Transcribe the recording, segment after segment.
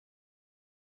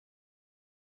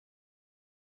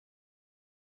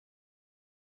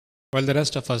Well, the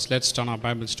rest of us, let's turn our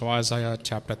Bibles to Isaiah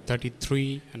chapter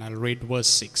 33, and I'll read verse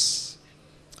 6.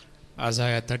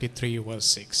 Isaiah 33, verse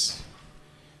 6.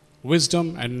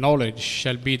 Wisdom and knowledge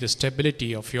shall be the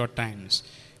stability of your times.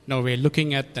 Now we're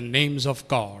looking at the names of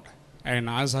God, and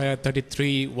Isaiah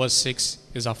 33, verse 6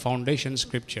 is our foundation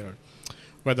scripture,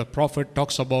 where the prophet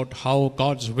talks about how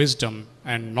God's wisdom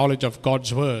and knowledge of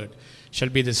God's word shall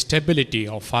be the stability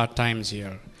of our times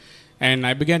here. And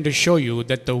I began to show you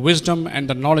that the wisdom and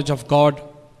the knowledge of God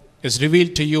is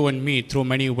revealed to you and me through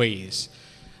many ways.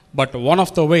 But one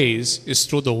of the ways is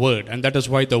through the Word, and that is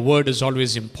why the Word is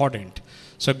always important.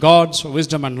 So God's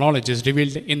wisdom and knowledge is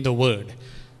revealed in the Word.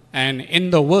 And in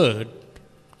the Word,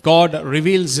 God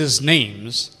reveals His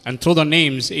names, and through the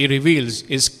names He reveals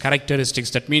His characteristics.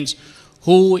 That means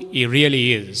who He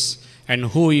really is and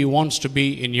who He wants to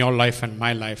be in your life and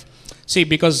my life. See,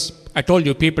 because I told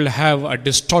you people have a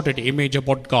distorted image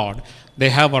about God. They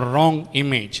have a wrong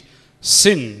image.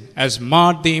 Sin has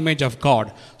marred the image of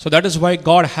God. So that is why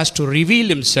God has to reveal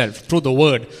Himself through the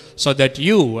Word so that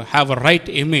you have a right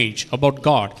image about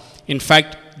God. In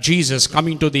fact, Jesus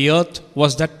coming to the earth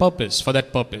was that purpose, for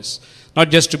that purpose. Not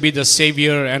just to be the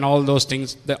Savior and all those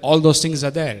things. All those things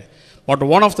are there. But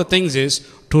one of the things is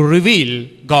to reveal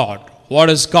God. What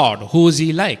is God? Who is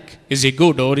He like? Is He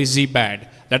good or is He bad?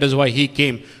 That is why He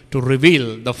came to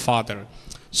reveal the Father.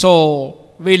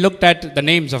 So we looked at the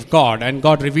names of God, and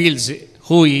God reveals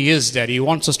who He is there. He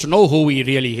wants us to know who He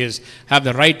really is, have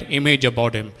the right image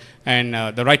about Him and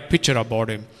the right picture about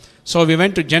Him. So we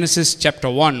went to Genesis chapter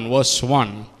 1, verse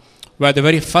 1, where the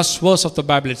very first verse of the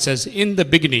Bible, it says, "In the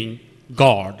beginning,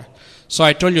 God." So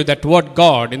I told you that word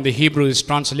God in the Hebrew is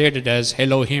translated as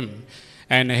Elohim.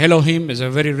 And Elohim is a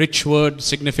very rich word,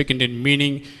 significant in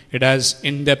meaning. It has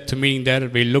in-depth meaning there.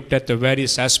 We looked at the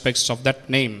various aspects of that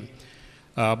name.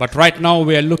 But right now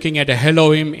we are looking at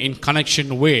Elohim in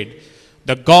connection with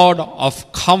the God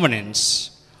of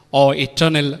covenants or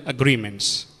eternal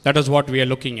agreements. That is what we are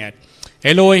looking at.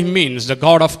 Elohim means the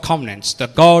God of covenants, the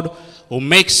God who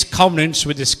makes covenants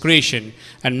with His creation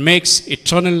and makes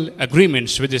eternal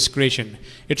agreements with His creation.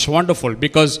 It's wonderful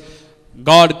because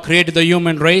God created the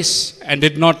human race and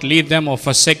did not leave them or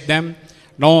forsake them.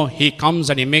 No, He comes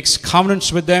and He makes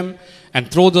covenants with them,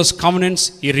 and through those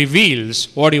covenants He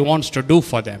reveals what He wants to do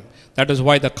for them. That is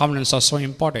why the covenants are so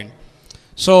important.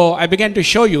 So I began to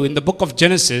show you in the book of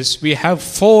Genesis, we have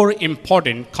 4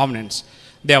 important covenants.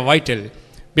 They are vital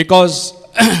because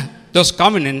those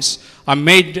covenants are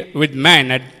made with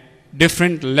man at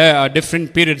different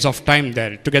periods of time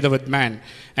there, together with man.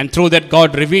 And through that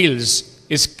God reveals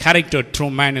His character through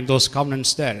man in those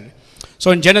covenants there.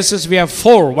 So in Genesis we have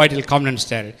 4 vital covenants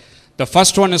there. The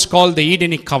first one is called the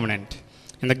Edenic covenant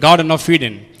in the Garden of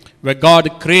Eden, where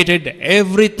God created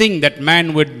everything that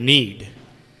man would need.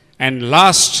 And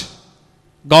last,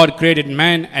 God created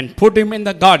man and put him in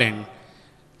the garden,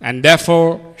 and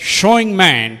therefore showing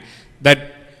man that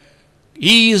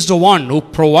He is the one who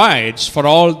provides for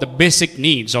all the basic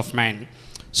needs of man.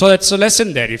 So that's a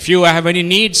lesson there. If you have any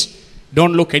needs,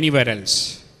 don't look anywhere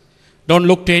else. Don't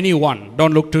look to anyone.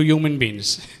 Don't look to human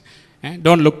beings.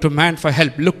 Don't look to man for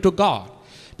help. Look to God.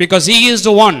 Because He is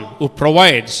the one who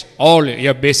provides all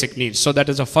your basic needs. So that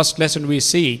is the first lesson we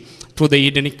see through the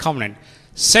Edenic covenant.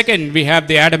 Second, we have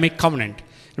the Adamic covenant.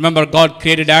 Remember, God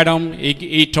created Adam.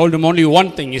 He told him only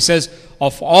one thing. He says,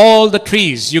 of all the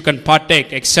trees you can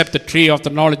partake except the tree of the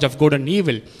knowledge of good and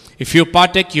evil. If you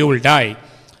partake, you will die.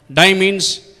 Die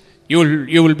means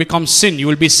you will become sin. You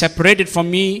will be separated from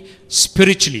me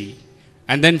spiritually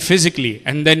and then physically,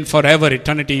 and then forever,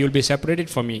 eternity, you will be separated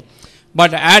from me.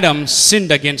 But Adam sinned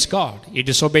against God. He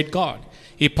disobeyed God.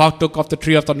 He partook of the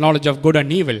tree of the knowledge of good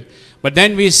and evil. But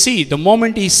then we see the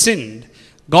moment he sinned,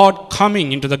 God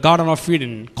coming into the Garden of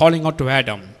Eden, calling out to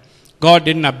Adam. God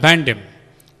didn't abandon him.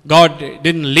 God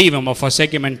didn't leave him or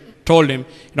forsake him and told him,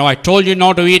 I told you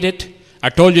not to eat it. I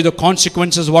told you the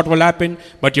consequences, what will happen,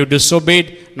 but you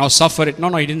disobeyed, now suffer it.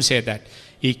 No, He didn't say that.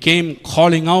 He came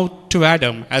calling out to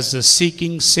Adam as the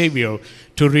seeking Savior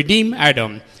to redeem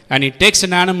Adam. And He takes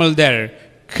an animal there,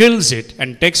 kills it,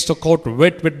 and takes the coat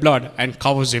wet with blood and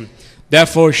covers him.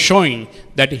 Therefore showing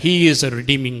that He is a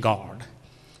redeeming God.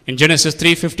 In Genesis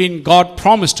 3:15, God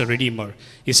promised a Redeemer.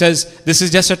 He says, this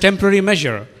is just a temporary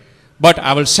measure. But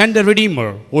I will send a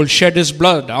Redeemer who will shed His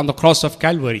blood on the cross of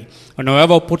Calvary. And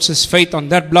whoever puts his faith on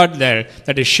that blood there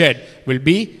that is shed will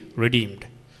be redeemed.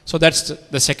 So that's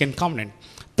the second covenant.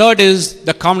 Third is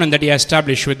the covenant that He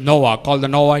established with Noah, called the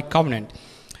Noahide covenant.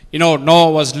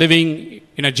 Noah was living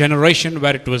in a generation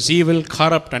where it was evil,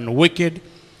 corrupt, and wicked.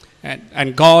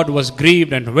 And God was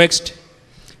grieved and vexed.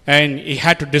 And He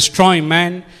had to destroy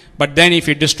man. But then if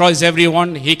he destroys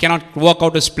everyone, he cannot work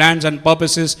out his plans and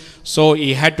purposes. So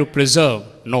he had to preserve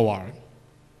Noah.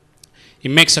 He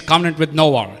makes a covenant with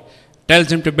Noah,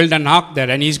 tells him to build an ark there,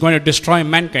 and he's going to destroy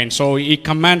mankind. So he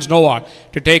commands Noah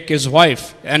to take his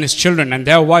wife and his children and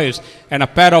their wives and a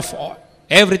pair of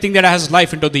everything that has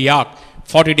life into the ark.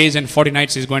 40 days and 40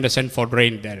 nights he's going to send for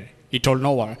rain there. He told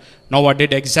Noah. Noah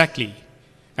did exactly.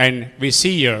 And we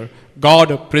see here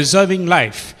God preserving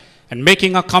life and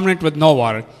making a covenant with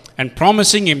Noah and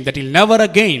promising him that he'll never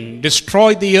again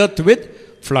destroy the earth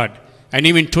with flood. And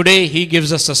even today he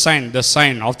gives us a sign, the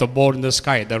sign of the bow in the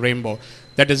sky, the rainbow.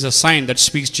 That is a sign that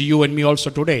speaks to you and me also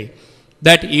today,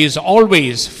 that he is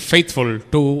always faithful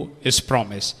to his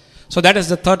promise. So that is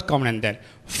the third covenant there.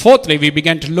 Fourthly, we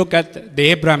began to look at the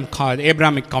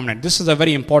Abrahamic covenant. This is a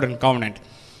very important covenant.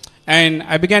 And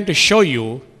I began to show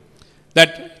you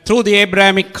that through the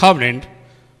Abrahamic covenant,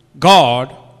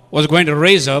 God was going to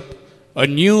raise up a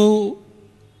new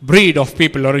breed of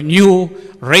people, or a new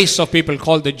race of people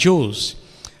called the Jews.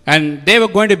 And they were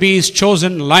going to be his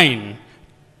chosen line.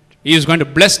 He is going to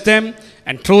bless them,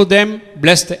 and through them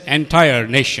bless the entire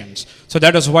nations. So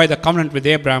that is why the covenant with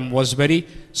Abraham was very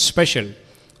special.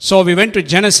 So we went to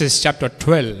Genesis chapter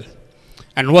 12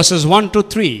 and verses 1 to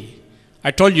 3.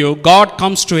 I told you God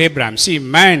comes to Abraham. See,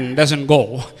 man doesn't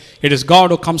go. It is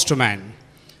God who comes to man.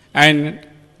 And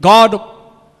God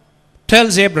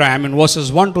tells Abraham in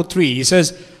verses 1 to 3, he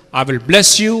says, I will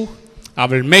bless you, I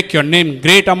will make your name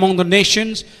great among the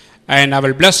nations, and I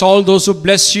will bless all those who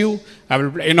bless you. I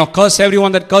will curse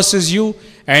everyone that curses you,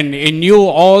 and in you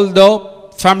all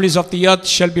the families of the earth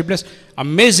shall be blessed.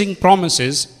 Amazing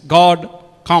promises God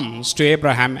comes to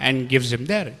Abraham and gives him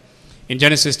there. In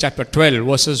Genesis chapter 12,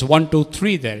 verses 1 to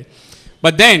 3 there.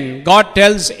 But then God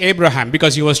tells Abraham,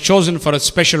 because he was chosen for a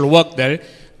special work there,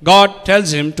 God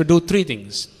tells him to do three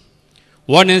things.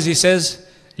 One is, he says,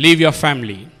 leave your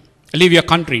family, leave your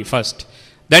country first.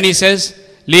 Then he says,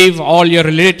 leave all your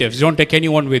relatives, don't take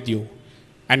anyone with you,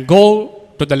 and go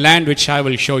to the land which I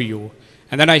will show you.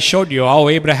 And then I showed you how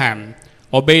Abraham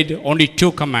obeyed only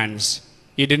two commands.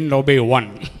 He didn't obey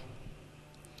one.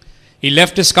 He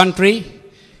left his country,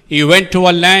 he went to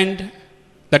a land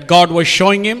that God was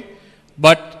showing him,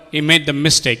 but he made the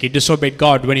mistake. He disobeyed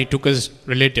God when he took his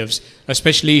relatives,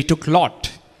 especially he took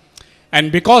Lot. And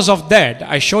because of that,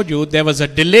 I showed you there was a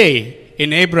delay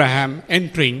in Abraham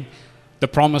entering the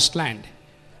promised land.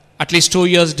 At least 2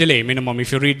 years delay minimum.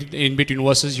 If you read in between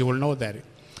verses, you will know that.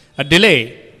 A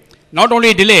delay. Not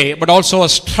only a delay, but also a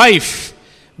strife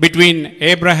between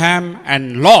Abraham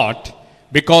and Lot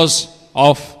because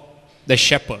of the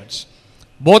shepherds.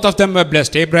 Both of them were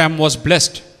blessed. Abraham was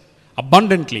blessed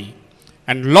abundantly.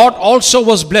 And Lot also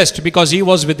was blessed because he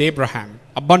was with Abraham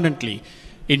abundantly.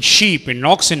 In sheep, in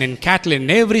oxen, in cattle, in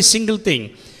every single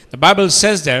thing. The Bible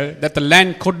says there that the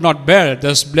land could not bear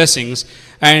those blessings.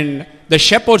 And the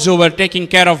shepherds who were taking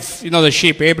care of the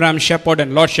sheep, Abraham's shepherd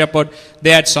and Lot's shepherd,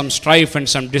 they had some strife and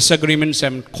some disagreements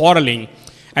and quarreling.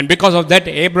 And because of that,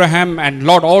 Abraham and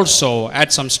Lot also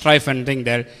had some strife and thing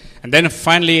there. And then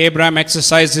finally Abraham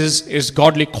exercises his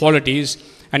godly qualities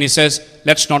and he says,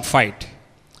 let's not fight.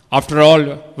 After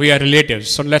all, we are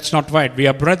relatives, so let's not fight. We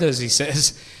are brothers, he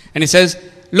says. And he says,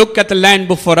 look at the land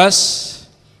before us.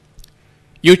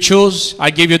 You choose.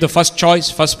 I give you the first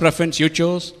choice, first preference. You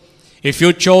choose. If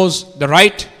you chose the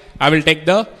right, I will take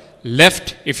the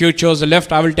left. If you chose the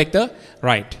left, I will take the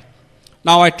right.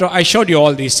 Now, I showed you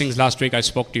all these things last week. I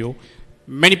spoke to you.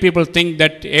 Many people think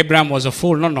that Abraham was a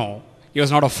fool. No. He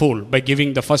was not a fool by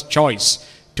giving the first choice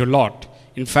to Lot.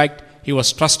 In fact, he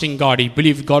was trusting God. He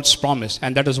believed God's promise.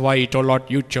 And that is why he told Lot,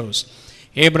 you chose.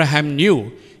 Abraham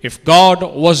knew if God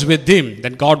was with him,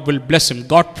 then God will bless him.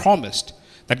 God promised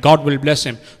that God will bless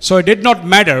him. So it did not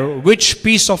matter which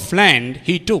piece of land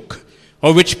he took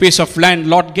or which piece of land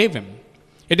Lot gave him.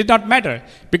 It did not matter,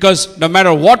 because no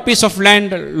matter what piece of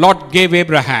land Lot gave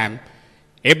Abraham,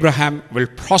 Abraham will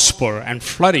prosper and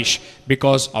flourish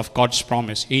because of God's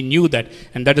promise. He knew that,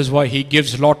 and that is why he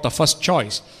gives Lot the first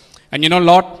choice. And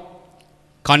Lot,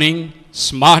 cunning,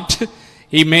 smart,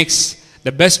 he makes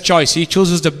the best choice. He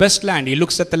chooses the best land. He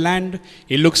looks at the land,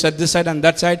 he looks at this side and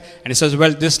that side, and he says,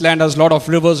 well, this land has a lot of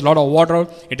rivers, a lot of water,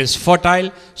 it is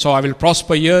fertile, so I will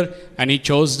prosper here. And he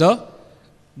chose the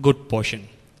good portion.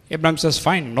 Abraham says,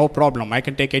 fine, no problem, I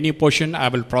can take any portion, I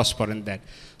will prosper in that.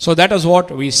 So that is what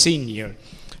we see here.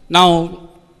 Now,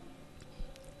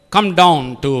 come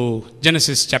down to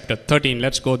Genesis chapter 13.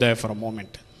 Let's go there for a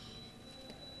moment.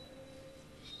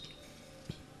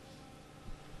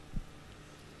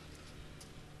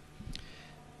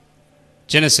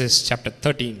 Genesis chapter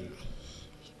 13.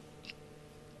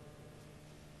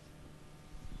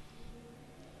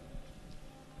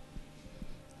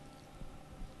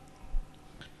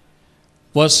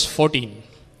 verse 14.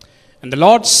 And the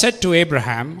Lord said to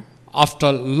Abraham,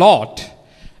 after Lot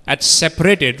had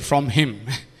separated from him.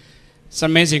 It's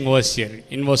an amazing verse here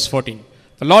in verse 14.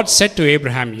 The Lord said to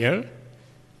Abraham here,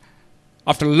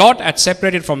 after Lot had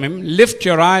separated from him, lift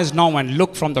your eyes now and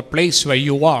look from the place where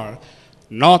you are,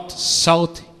 north,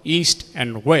 south, east,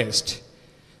 and west.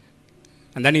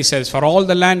 And then he says, for all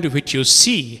the land which you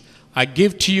see, I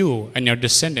give to you and your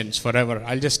descendants forever.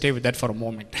 I'll just stay with that for a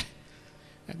moment.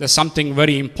 There's something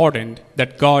very important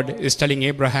that God is telling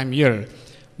Abraham here.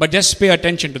 But just pay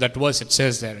attention to that verse. It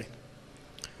says there,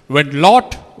 when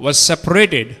Lot was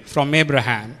separated from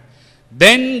Abraham,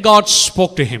 then God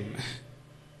spoke to him.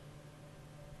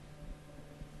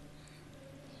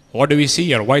 What do we see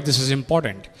here? Why this is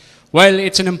important? Well,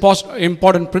 it's an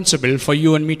important principle for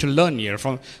you and me to learn here.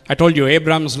 I told you,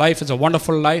 Abraham's life is a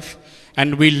wonderful life,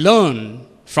 and we learn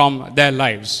from their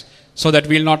lives so that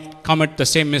we'll not commit the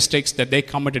same mistakes that they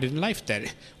committed in life there.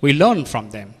 We learn from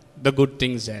them, the good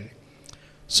things there.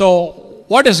 So,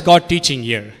 what is God teaching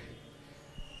here?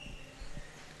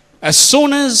 As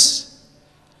soon as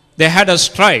they had a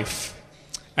strife,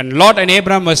 and Lot and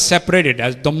Abraham were separated,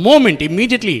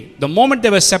 immediately, the moment they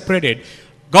were separated,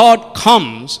 God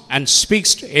comes and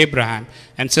speaks to Abraham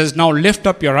and says, now lift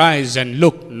up your eyes and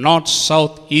look north,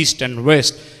 south, east, and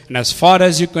west. And as far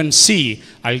as you can see,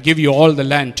 I'll give you all the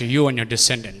land to you and your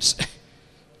descendants.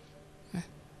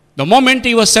 The moment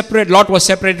he was separated, Lot was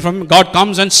separated from him, God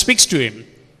comes and speaks to him.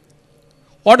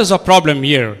 What is the problem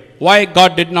here? Why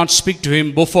God did not speak to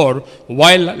him before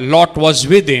while Lot was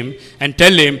with him and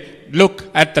tell him, look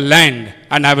at the land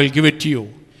and I will give it to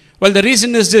you? Well, the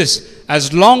reason is this.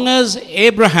 As long as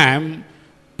Abraham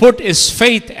put his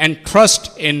faith and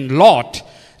trust in Lot,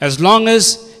 as long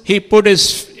as he put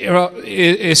his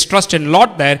trust in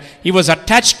Lot there, he was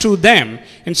attached to them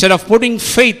instead of putting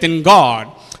faith in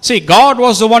God. See, God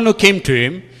was the one who came to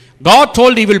him. God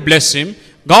told he will bless him.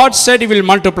 God said he will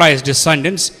multiply his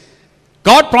descendants.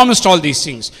 God promised all these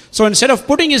things. So instead of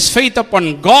putting his faith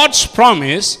upon God's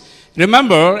promise,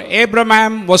 remember,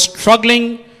 Abraham was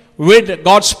struggling with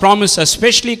God's promise,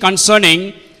 especially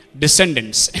concerning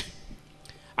descendants.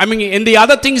 I mean, in the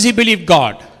other things he believed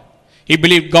God. He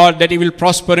believed God that he will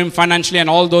prosper him financially and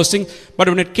all those things. But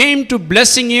when it came to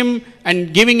blessing him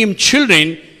and giving him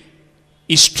children,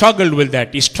 he struggled with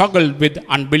that. He struggled with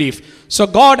unbelief. So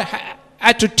God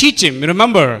had to teach him.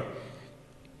 Remember,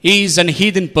 he is an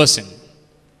heathen person.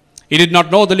 He did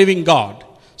not know the living God.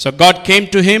 So God came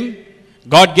to him.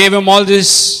 God gave him all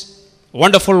this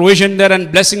wonderful vision there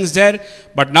and blessings there.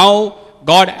 But now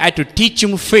God had to teach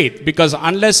him faith, because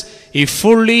unless he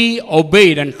fully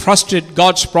obeyed and trusted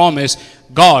God's promise,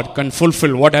 God can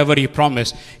fulfill whatever he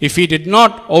promised. If he did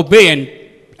not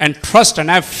obey and trust and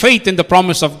have faith in the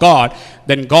promise of God,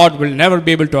 then God will never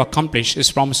be able to accomplish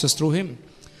his promises through him.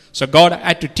 So God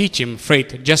had to teach him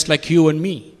faith, just like you and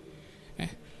me.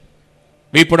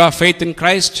 We put our faith in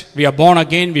Christ, we are born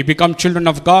again, we become children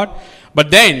of God.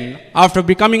 But then, after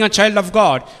becoming a child of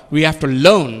God, we have to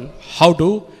learn how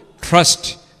to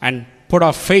trust and put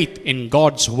our faith in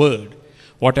God's word,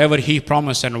 whatever he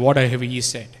promised and whatever he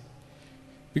said.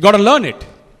 We got to learn it.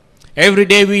 Every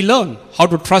day we learn how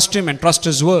to trust him and trust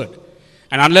his word.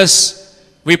 And unless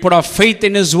we put our faith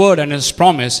in his word and his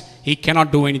promise, he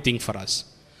cannot do anything for us.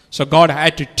 So God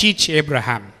had to teach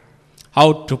Abraham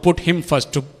how to put him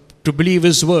first, to believe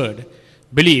his word,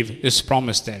 believe his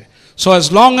promise there. So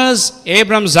as long as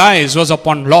Abraham's eyes was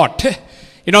upon Lot,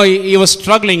 he was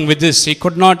struggling with this. He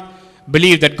could not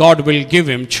believe that God will give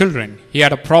him children. He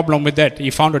had a problem with that. He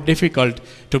found it difficult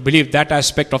to believe that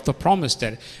aspect of the promise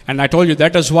there. And I told you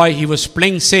that is why he was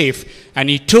playing safe and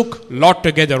he took Lot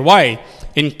together. Why?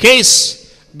 In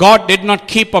case God did not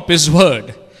keep up his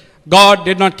word, God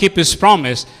did not keep his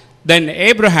promise, then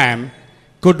Abraham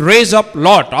could raise up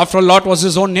Lot. After all, Lot was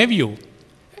his own nephew.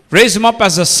 Raise him up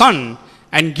as a son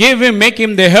and make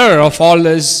him the heir of all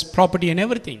his property and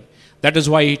everything. That is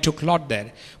why he took Lot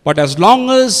there. But as long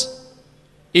as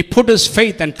he put his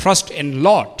faith and trust in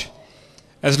Lot,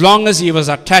 as long as he was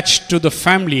attached to the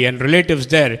family and relatives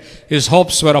there, his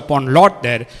hopes were upon Lot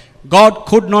there, God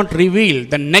could not reveal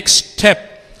the next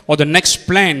step or the next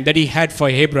plan that he had for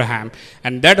Abraham.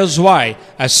 And that is why,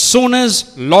 as soon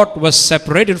as Lot was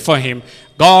separated from him,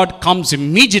 God comes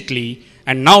immediately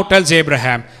and now tells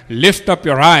Abraham, lift up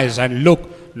your eyes and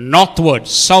look northward,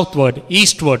 southward,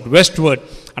 eastward, westward,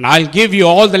 and I'll give you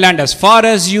all the land as far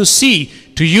as you see.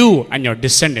 To you and your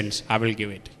descendants I will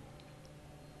give it.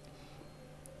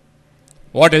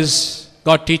 What is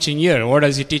God teaching here? What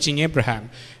is he teaching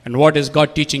Abraham? And what is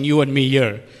God teaching you and me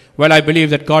here? Well, I believe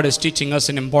that God is teaching us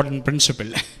an important principle.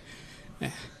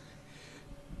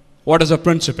 What is the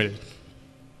principle?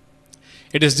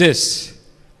 It is this.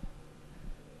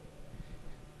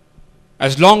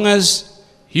 As long as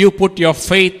you put your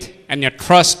faith and your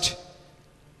trust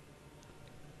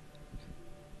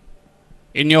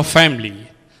in your family,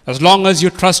 as long as you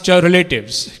trust your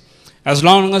relatives, as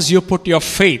long as you put your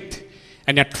faith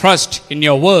and your trust in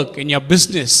your work, in your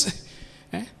business,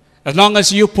 as long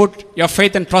as you put your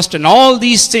faith and trust in all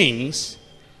these things,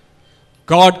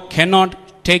 God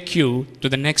cannot take you to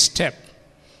the next step.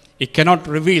 He cannot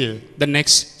reveal the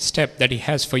next step that He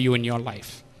has for you in your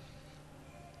life.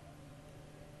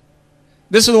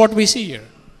 This is what we see here.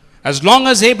 As long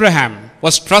as Abraham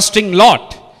was trusting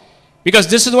Lot, because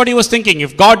this is what he was thinking,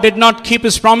 if God did not keep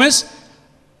His promise,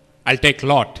 I'll take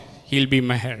Lot. He'll be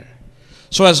my heir.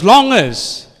 So as long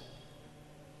as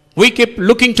we keep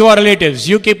looking to our relatives,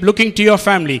 you keep looking to your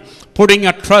family, putting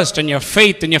your trust and your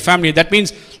faith in your family, that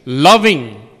means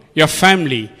loving your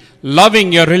family,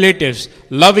 loving your relatives,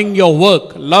 loving your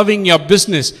work, loving your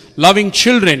business, loving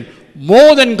children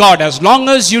more than God. As long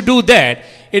as you do that,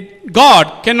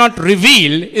 God cannot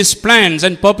reveal His plans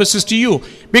and purposes to you.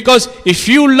 Because if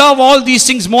you love all these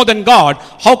things more than God,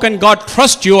 how can God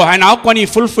trust you and how can He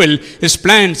fulfill His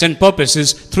plans and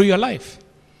purposes through your life?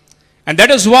 And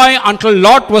that is why until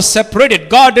Lot was separated,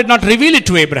 God did not reveal it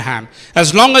to Abraham.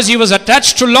 As long as he was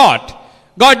attached to Lot,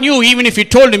 God knew even if He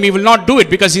told him, he will not do it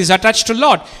because he's attached to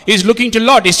Lot. He's looking to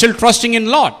Lot. He's still trusting in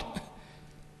Lot.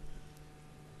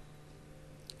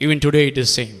 Even today it is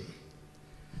the same.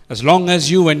 As long as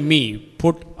you and me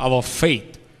put our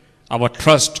faith, our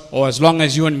trust, or as long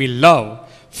as you and me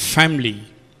love family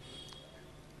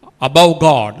above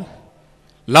God,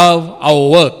 love our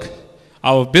work,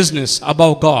 our business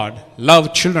above God,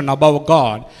 love children above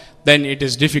God, then it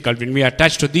is difficult. When we are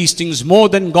attached to these things more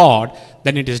than God,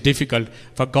 then it is difficult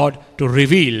for God to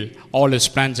reveal all His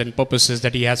plans and purposes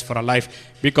that He has for our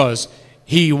life, because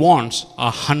He wants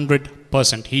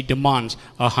 100%. He demands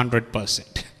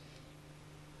 100%.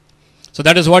 So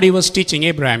that is what He was teaching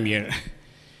Abraham here.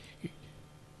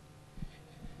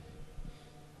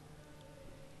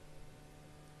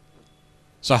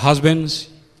 So husbands,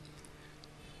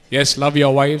 yes, love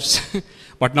your wives,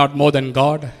 but not more than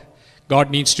God. God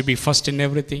needs to be first in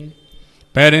everything.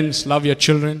 Parents, love your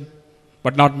children,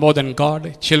 but not more than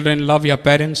God. Children, love your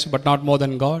parents, but not more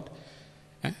than God.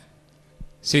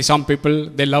 See, some people,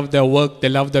 they love their work, they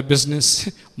love their business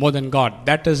more than God.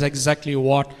 That is exactly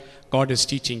what God is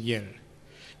teaching here.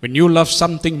 When you love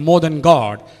something more than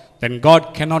God, then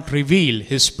God cannot reveal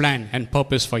His plan and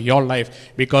purpose for your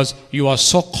life, because you are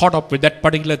so caught up with that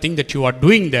particular thing that you are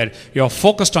doing there. You are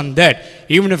focused on that.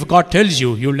 Even if God tells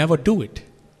you, you'll never do it.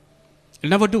 You'll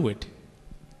never do it.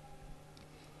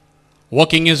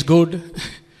 Working is good.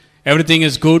 Everything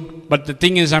is good. But the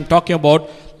thing is, I'm talking about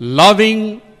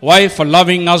loving wife or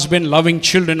loving husband, loving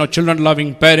children, or children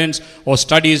loving parents, or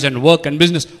studies and work and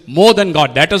business more than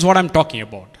God. That is what I'm talking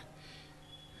about.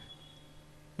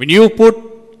 When you put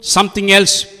something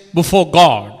else before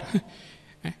God,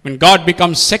 when God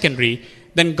becomes secondary,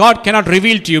 then God cannot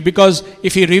reveal to you, because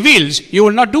if He reveals, you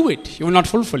will not do it. You will not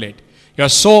fulfill it. You are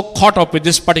so caught up with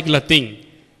this particular thing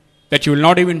that you will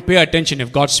not even pay attention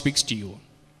if God speaks to you.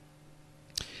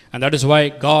 And that is why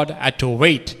God had to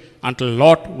wait until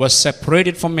Lot was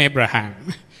separated from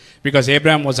Abraham. Because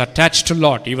Abraham was attached to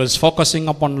Lot. He was focusing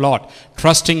upon Lot,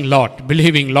 trusting Lot,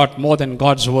 believing Lot more than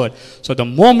God's word. So the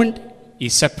moment he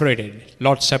separated,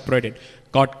 Lot separated,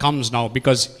 God comes now,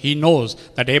 because He knows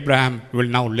that Abraham will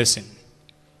now listen.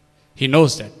 He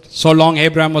knows that. So long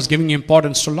Abraham was giving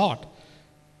importance to Lot.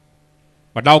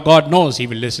 But now God knows he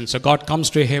will listen. So God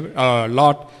comes to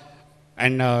Lot,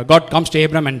 and God comes to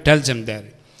Abraham and tells him there,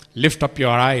 lift up your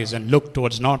eyes and look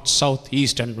towards north, south,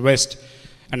 east and west.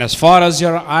 And as far as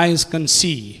your eyes can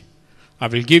see, I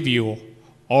will give you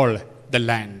all the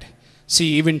land.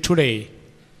 See, even today,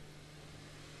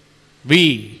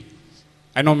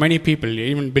 I know many people,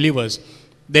 even believers,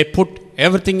 they put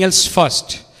everything else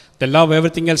first. They love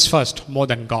everything else first more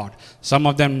than God. Some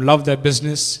of them love their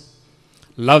business,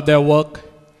 love their work.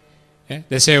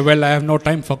 They say, well, I have no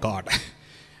time for God.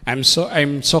 I'm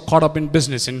so caught up in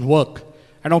business, in work.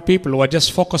 I know people who are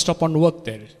just focused upon work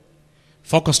there,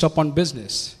 focused upon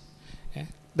business.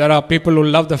 There are people who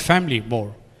love the family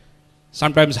more.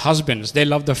 Sometimes husbands, they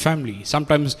love the family.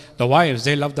 Sometimes the wives,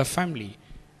 they love the family.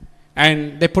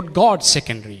 And they put God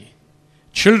secondary.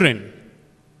 Children,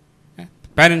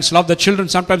 parents love the children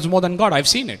sometimes more than God. I've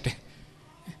seen it.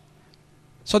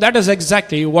 So that is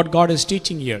exactly what God is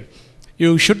teaching here.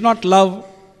 You should not love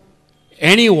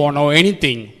anyone or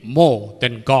anything more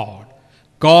than God.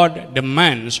 God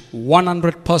demands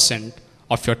 100%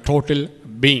 of your total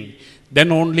being.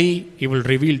 Then only He will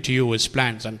reveal to you His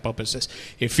plans and purposes.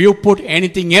 If you put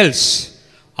anything else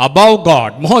above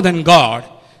God, more than God,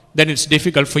 then it's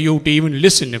difficult for you to even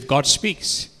listen if God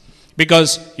speaks.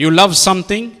 Because you love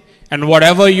something, and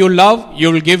whatever you love, you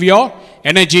will give your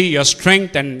energy, your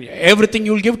strength, and everything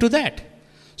you will give to that.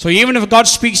 So even if God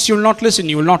speaks, you will not listen,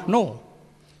 you will not know.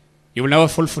 You will never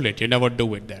fulfill it, you never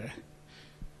do it there.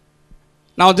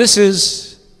 Now this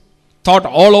is taught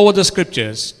all over the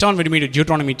scriptures. Turn with me to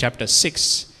Deuteronomy chapter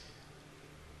 6,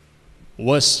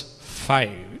 verse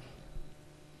 5.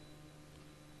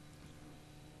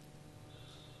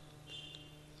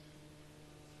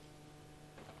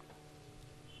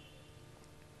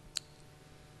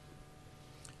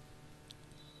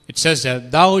 It says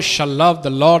that thou shalt love the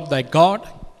Lord thy God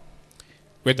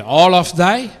with all of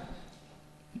thy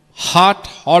heart,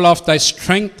 all of thy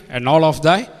strength, and all of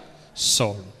thy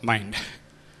soul, mind.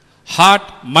 Heart,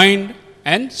 mind,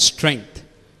 and strength.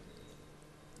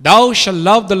 Thou shalt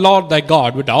love the Lord thy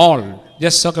God with all.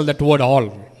 Just circle that word all.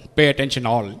 Pay attention,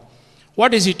 all.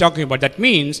 What is he talking about? That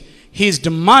means he is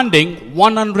demanding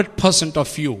 100%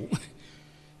 of you.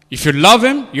 If you love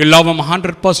him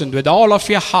 100% with all of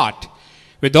your heart,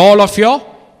 with all of your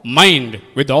mind,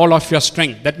 with all of your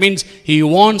strength. That means he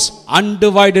wants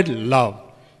undivided love,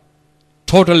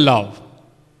 total love.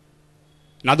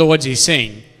 In other words, he's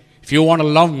saying, if you want to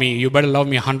love me, you better love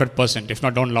me 100%. If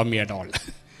not, don't love me at all.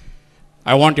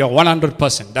 I want your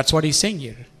 100%. That's what he's saying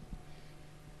here.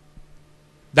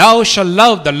 Thou shalt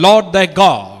love the Lord thy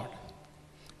God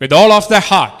with all of thy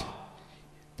heart.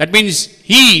 That means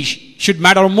he should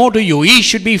matter more to you. He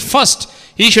should be first.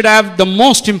 He should have the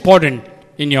most important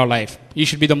in your life. He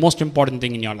should be the most important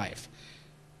thing in your life.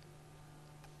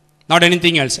 Not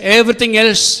anything else. Everything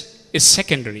else is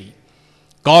secondary.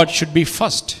 God should be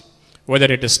first.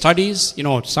 Whether it is studies,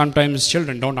 sometimes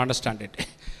children don't understand it.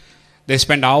 They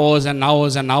spend hours and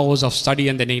hours and hours of study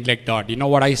and they neglect God. You know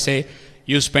what I say?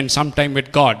 You spend some time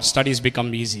with God, studies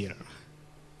become easier.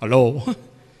 Hello? Are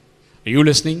you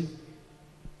listening?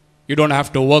 You don't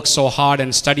have to work so hard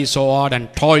and study so hard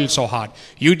and toil so hard.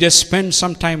 You just spend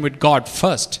some time with God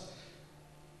first.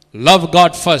 Love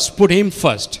God first. Put him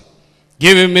first.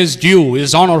 Give him his due,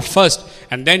 his honor first.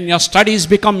 And then your studies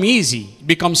become easy,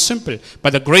 become simple. By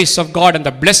the grace of God and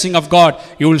the blessing of God,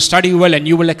 you will study well and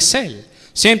you will excel.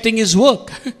 Same thing is work.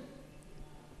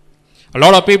 A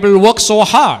lot of people work so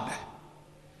hard.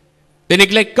 They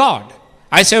neglect God.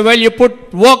 I say, well, you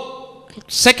put work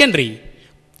secondary.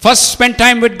 First, spend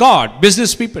time with God.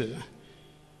 Business people.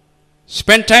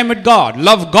 Spend time with God.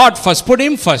 Love God first. Put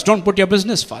him first. Don't put your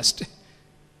business first.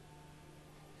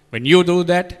 When you do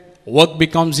that, work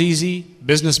becomes easy.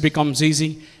 Business becomes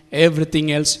easy.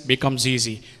 Everything else becomes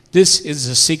easy. This is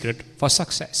the secret for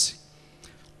success.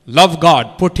 Love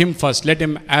God. Put him first. Let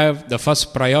him have the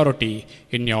first priority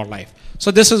in your life.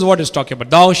 So this is what it's talking about.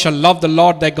 Thou shalt love the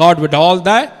Lord thy God with all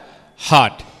thy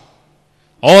heart,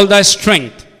 all thy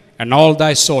strength, and all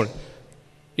thy soul.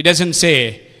 It doesn't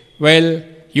say, well,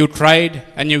 you tried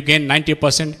and you gained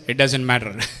 90%, it doesn't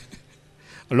matter.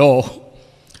 Hello?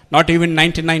 Not even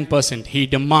 99%. He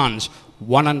demands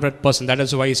 100%. That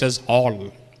is why he says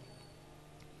all.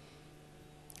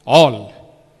 All.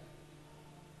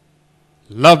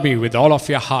 Love me with all of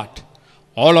your heart,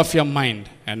 all of your mind,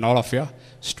 and all of your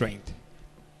strength.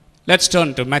 Let's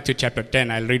turn to Matthew chapter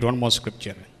 10. I'll read one more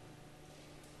scripture.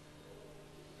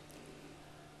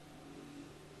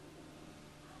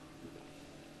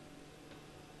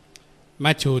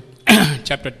 Matthew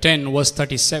chapter 10, verse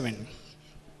 37.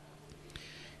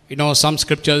 Some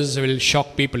scriptures will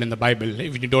shock people in the Bible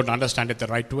if you don't understand it the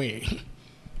right way.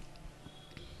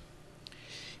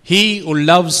 He who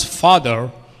loves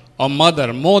father or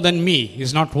mother more than me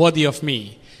is not worthy of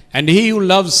me. And he who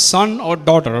loves son or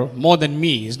daughter more than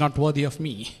me is not worthy of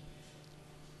me.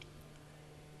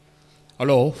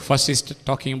 Hello, first he's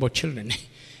talking about children.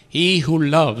 He who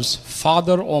loves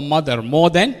father or mother more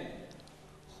than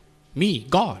me,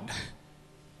 God.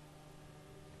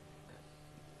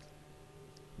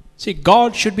 See,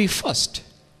 God should be first.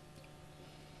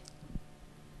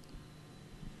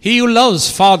 He who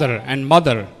loves father and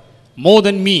mother more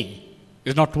than me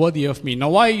is not worthy of me. Now,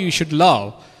 why you should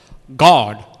love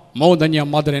God more than your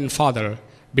mother and father?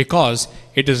 Because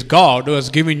it is God who has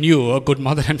given you a good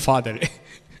mother and father.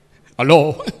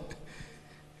 Hello?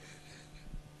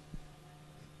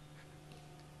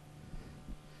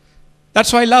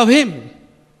 That's why I love him.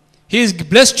 He has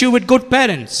blessed you with good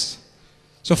parents.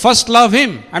 So first love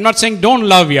him. I'm not saying don't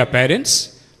love your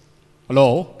parents.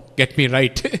 Hello? Get me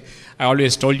right. I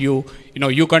always told you,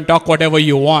 you can talk whatever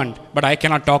you want, but I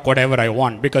cannot talk whatever I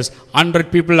want, because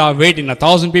 100 people are waiting,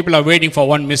 1,000 people are waiting for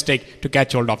one mistake to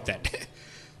catch hold of that.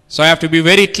 So I have to be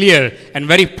very clear and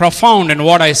very profound in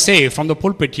what I say from the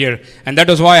pulpit here. And that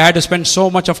is why I had to spend so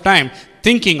much of time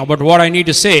thinking about what I need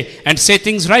to say and say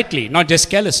things rightly, not just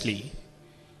carelessly.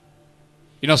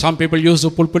 Some people use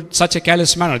the pulpit such a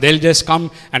careless manner. They'll just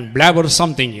come and blabber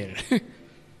something here.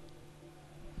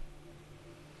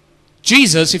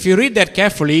 Jesus, if you read that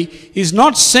carefully, is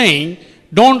not saying,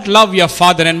 don't love your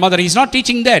father and mother. He's not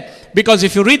teaching that. Because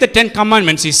if you read the 10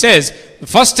 Commandments, he says, the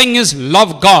first thing is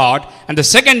love God, and the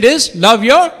second is love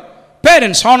your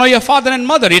parents. Honor your father and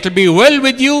mother. It will be well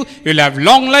with you. You'll have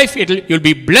long life. You'll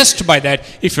be blessed by that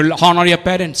if you honor your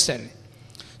parents.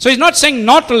 So he's not saying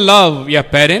not to love your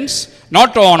parents,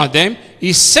 not to honor them.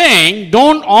 He's saying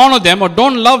don't honor them or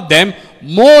don't love them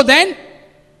more than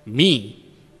me.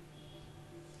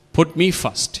 Put me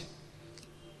first.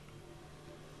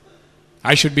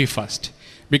 I should be first,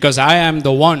 because I am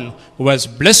the one who has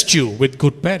blessed you with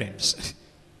good parents.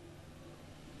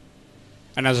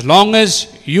 And as long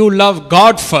as you love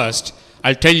God first,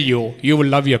 I'll tell you, you will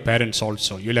love your parents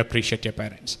also. You'll appreciate your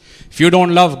parents. If you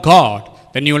don't love God,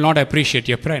 then you will not appreciate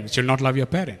your parents. You'll not love your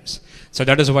parents. So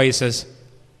that is why he says,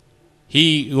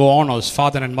 he who honors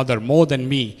father and mother more than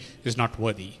me is not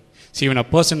worthy. See, when a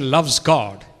person loves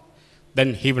God,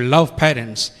 then he will love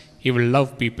parents. He will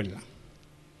love people.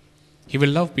 He will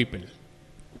love people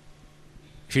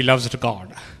if he loves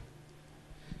God.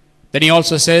 Then he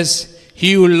also says,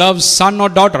 he who loves son or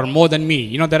daughter more than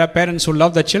me. There are parents who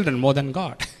love their children more than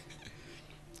God.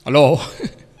 Hello?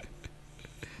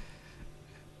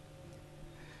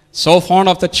 So fond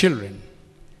of the children.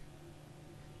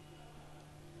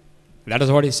 That is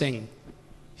what he's saying.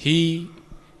 He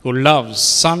who loves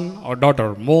son or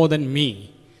daughter more than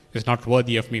me is not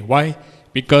worthy of me. Why?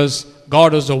 Because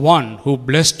God is the one who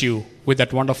blessed you with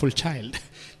that wonderful child.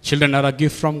 Children are a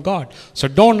gift from God. So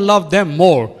don't love them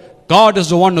more. God is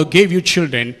the one who gave you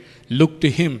children. Look to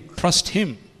Him. Trust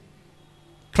Him.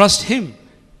 Trust Him.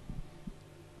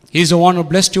 He's the one who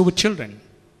blessed you with children.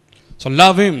 So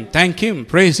love Him, thank Him,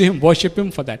 praise Him, worship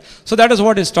Him for that. So that is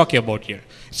what it's talking about here.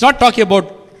 It's not talking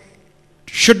about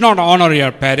should not honor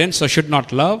your parents or should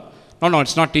not love. No,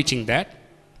 it's not teaching that.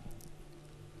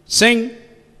 Saying,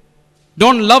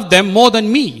 don't love them more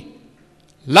than me.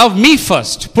 Love me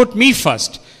first. Put me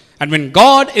first. And when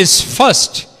God is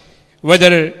first,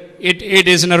 whether it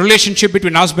is in a relationship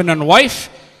between husband and wife,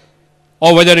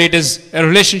 or whether it is a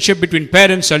relationship between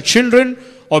parents and children,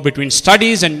 or between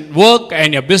studies and work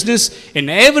and your business, in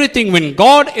everything, when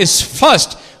God is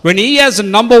first, when He has the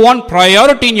number one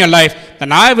priority in your life,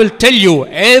 then I will tell you,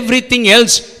 everything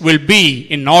else will be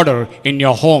in order in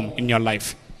your home, in your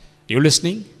life. Are you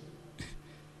listening?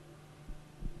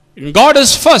 When God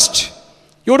is first,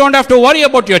 you don't have to worry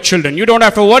about your children. You don't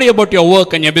have to worry about your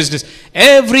work and your business.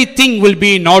 Everything will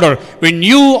be in order. When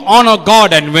you honor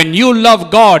God and when you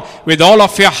love God with all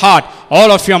of your heart,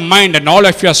 all of your mind and all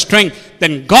of your strength,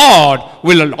 then God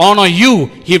will honor you.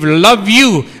 He will love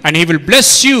you and He will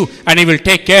bless you and He will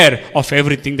take care of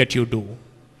everything that you do.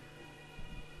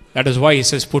 That is why He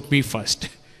says, put me first.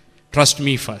 Trust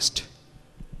me first.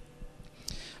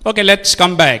 Okay, let's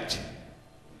come back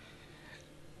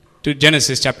to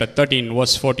Genesis chapter 13,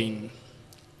 verse 14.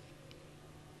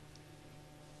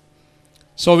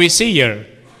 So we see here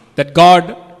that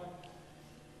God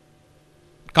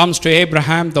comes to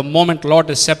Abraham the moment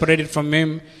Lot is separated from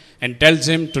him and tells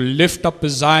him to lift up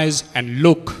his eyes and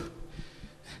look.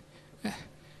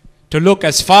 To look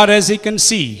as far as he can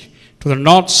see, to the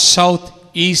north, south,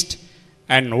 east,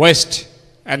 and west,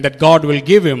 and that God will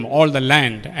give him all the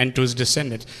land and to his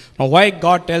descendants. Now, why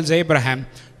God tells Abraham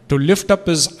to lift up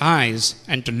his eyes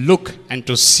and to look and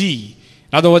to see?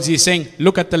 In other words, He's saying,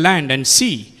 look at the land and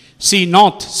see. See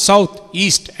north, south,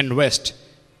 east, and west.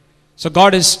 So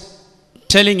God is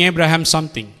telling Abraham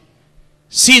something.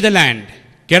 See the land.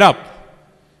 Get up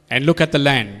and look at the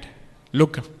land.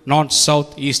 Look north,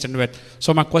 south, east, and west.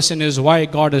 So my question is, why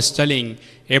God is telling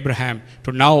Abraham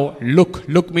to now look.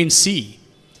 Look means see.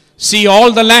 See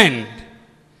all the land.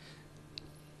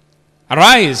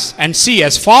 Arise and see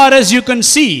as far as you can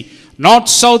see. North,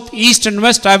 south, east, and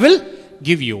west I will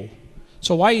give you.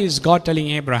 So why is God telling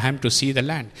Abraham to see the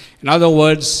land? In other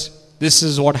words, this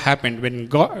is what happened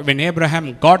when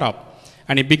Abraham got up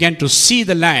and he began to see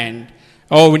the land,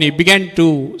 or when he began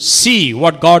to see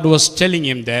what God was telling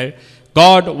him there.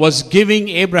 God was giving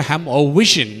Abraham a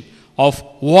vision of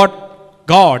what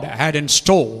God had in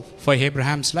store for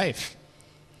Abraham's life.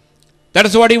 That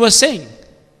is what He was saying.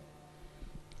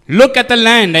 Look at the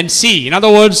land and see. In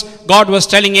other words, God was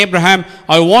telling Abraham,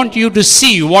 I want you to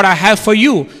see what I have for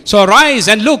you. So arise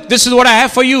and look. This is what I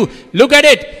have for you. Look at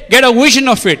it. Get a vision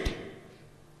of it.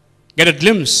 Get a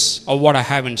glimpse of what I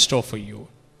have in store for you.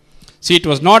 See, it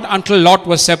was not until Lot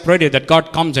was separated that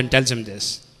God comes and tells him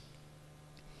this.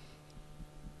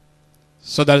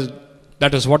 So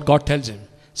that is what God tells him.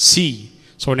 See.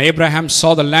 So when Abraham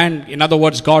saw the land, in other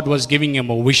words, God was giving him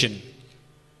a vision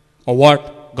of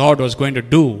what God was going to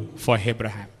do for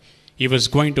Abraham. He was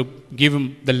going to give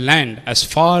him the land as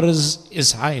far as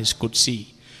his eyes could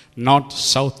see. North,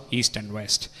 south, east and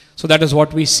west. So that is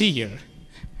what we see here.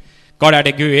 God had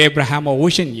to give Abraham a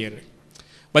vision here.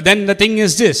 But then the thing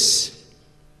is this.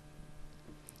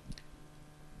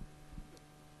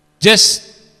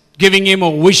 Just giving him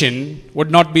a vision would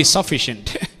not be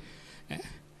sufficient.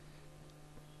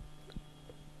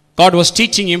 God was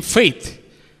teaching him faith.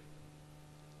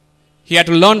 He had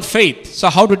to learn faith. So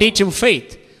how to teach him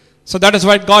faith? So that is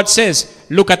why God says,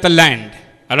 look at the land.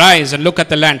 Arise and look at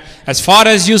the land. As far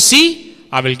as you see,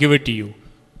 I will give it to you.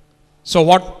 So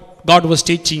what God was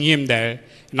teaching him there,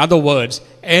 in other words,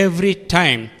 every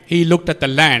time he looked at the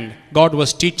land, God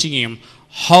was teaching him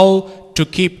how to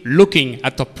keep looking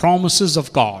at the promises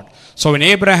of God. So when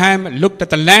Abraham looked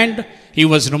at the land, he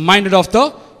was reminded of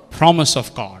the promise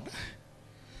of God.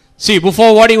 See,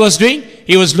 before what he was doing,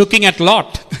 he was looking at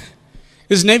Lot,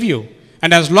 his nephew.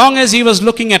 And as long as he was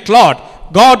looking at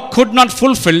Lot, God could not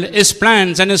fulfill his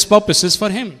plans and his purposes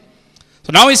for him.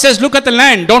 So now he says, look at the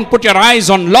land. Don't put your eyes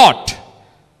on Lot.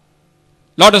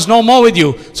 Lot is no more with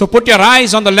you. So put your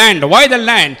eyes on the land. Why the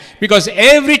land? Because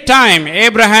every time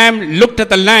Abraham looked at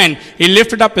the land, he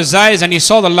lifted up his eyes and he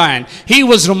saw the land. He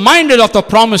was reminded of the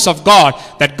promise of God,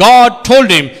 that God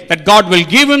told him that God will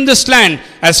give him this land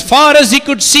as far as he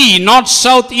could see, north,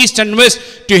 south, east and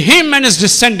west, to him and his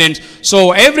descendants.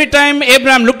 So every time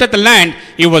Abraham looked at the land,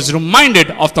 he was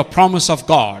reminded of the promise of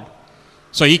God.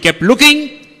 So he kept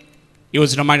looking, he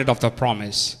was reminded of the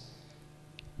promise.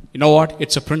 You know what?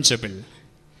 It's a principle.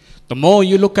 The more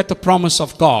you look at the promise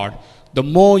of God, the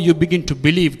more you begin to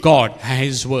believe God and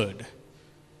His word.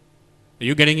 Are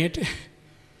you getting it?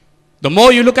 The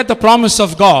more you look at the promise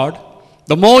of God,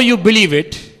 the more you believe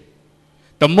it,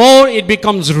 the more it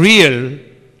becomes real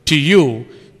to you,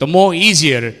 the more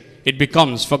easier it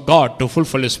becomes for God to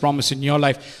fulfill His promise in your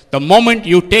life. The moment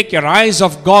you take your eyes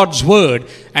off God's word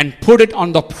and put it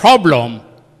on the problem,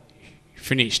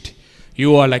 finished.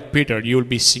 You are like Peter, you will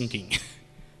be sinking.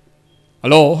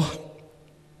 Hello?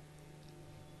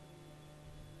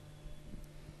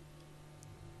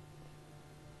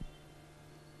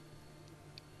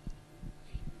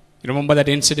 You remember that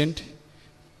incident?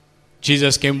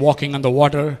 Jesus came walking on the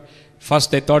water. First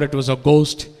they thought it was a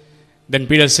ghost. Then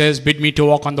Peter says, bid me to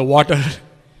walk on the water.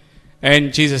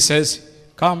 And Jesus says,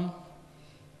 come.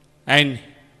 And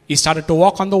he started to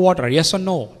walk on the water. Yes or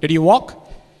no? Did he walk?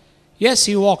 Yes,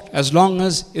 he walked. As long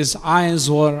as his eyes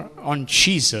were on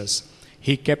Jesus,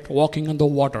 he kept walking on the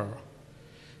water.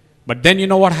 But then you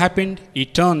know what happened? He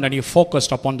turned and he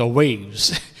focused upon the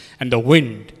waves and the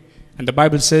wind. And the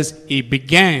Bible says he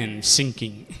began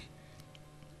sinking.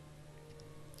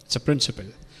 It's a principle.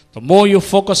 The more you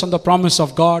focus on the promise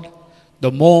of God,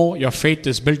 the more your faith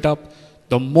is built up,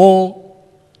 the more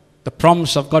the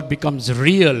promise of God becomes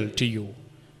real to you.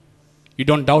 You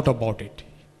don't doubt about it.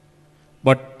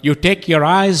 But you take your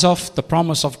eyes off the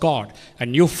promise of God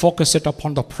and you focus it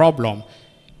upon the problem,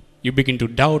 you begin to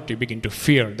doubt, you begin to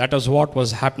fear. That is what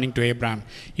was happening to Abraham.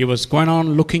 He was going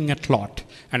on looking at Lot.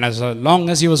 And as long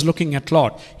as he was looking at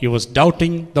Lot, he was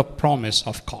doubting the promise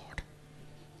of God.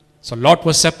 So Lot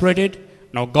was separated.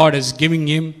 Now God is giving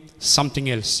him something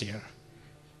else here.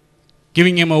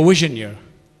 Giving him a vision here.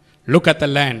 Look at the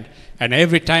land. And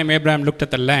every time Abraham looked at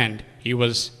the land, he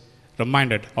was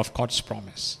reminded of God's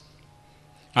promise.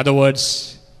 In other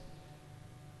words,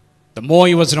 the more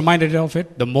he was reminded of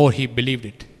it, the more he believed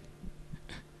it.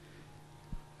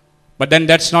 But then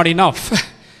that's not enough.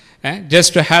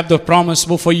 Just to have the promise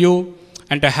before you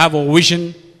and to have a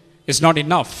vision is not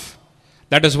enough.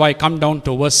 That is why I come down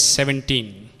to verse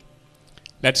 17.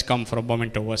 Let's come for a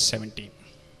moment to verse 17.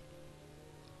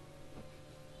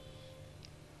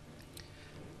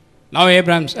 Now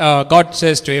God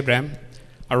says to Abraham,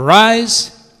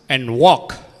 arise and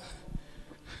walk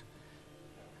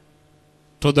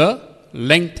to the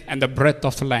length and the breadth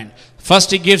of the land. First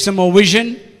he gives him a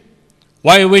vision.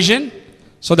 Why a vision?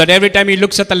 So that every time he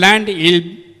looks at the land,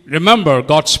 he'll remember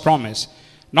God's promise.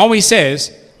 Now he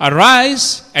says,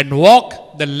 arise and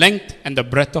walk the length and the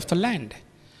breadth of the land.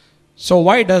 So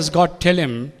why does God tell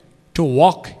him to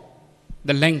walk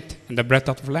the length and the breadth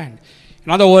of the land?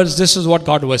 In other words, this is what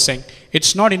God was saying.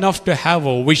 It's not enough to have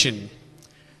a vision.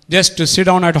 Just to sit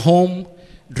down at home,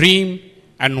 dream,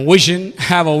 and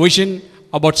have a vision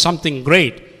about something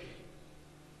great.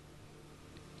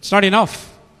 It's not enough.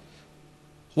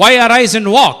 Why arise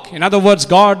and walk? In other words,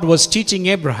 God was teaching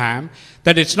Abraham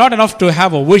that it's not enough to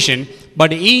have a vision,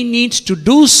 but he needs to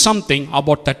do something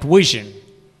about that vision.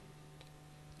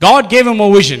 God gave him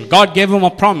a vision. God gave him a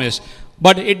promise.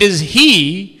 But it is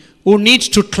he who needs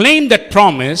to claim that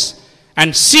promise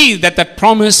and see that that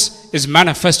promise is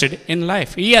manifested in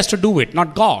life. He has to do it,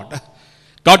 not God.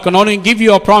 God can only give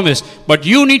you a promise, but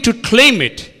you need to claim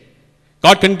it.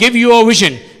 God can give you a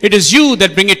vision. It is you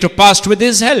that bring it to pass with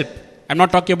his help. I'm not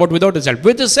talking about without his help.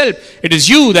 With his help, it is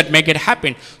you that make it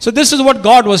happen. So this is what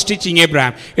God was teaching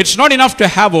Abraham. It's not enough to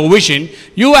have a vision.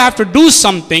 You have to do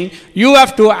something. You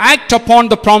have to act upon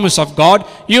the promise of God.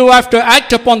 You have to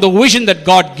act upon the vision that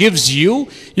God gives you.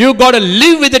 You got to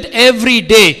live with it every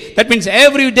day. That means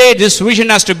every day this vision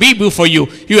has to be before you.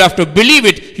 You have to believe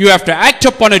it. You have to act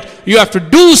upon it. You have to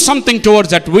do something towards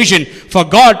that vision for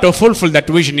God to fulfill that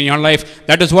vision in your life.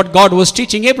 That is what God was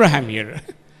teaching Abraham here.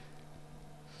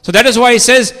 So that is why he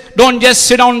says, don't just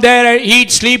sit down there,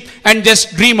 eat, sleep, and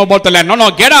just dream about the land.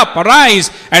 No, get up, arise,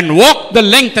 and walk the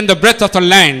length and the breadth of the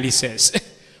land, he says.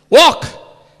 Walk.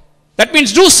 That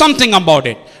means do something about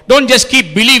it. Don't just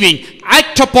keep believing.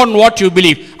 Act upon what you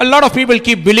believe. A lot of people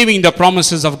keep believing the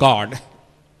promises of God.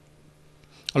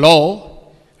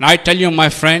 Hello? And I tell you, my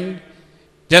friend,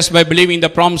 just by believing the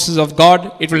promises of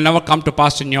God, it will never come to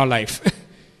pass in your life.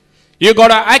 You got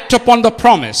to act upon the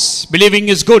promise. Believing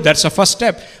is good. That's the first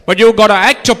step. But you got to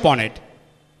act upon it.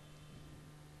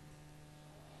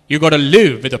 You got to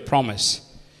live with the promise.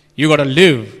 You got to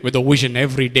live with the vision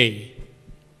every day.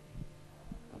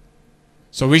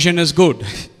 So vision is good.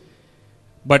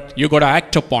 But you got to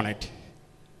act upon it.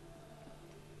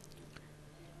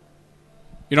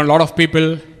 You know, a lot of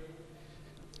people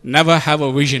never have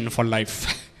a vision for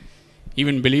life.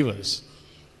 Even believers.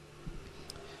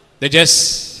 They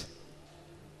just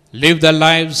live their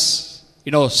lives,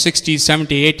 60,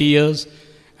 70, 80 years.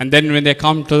 And then when they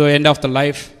come to the end of the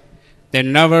life, they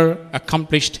never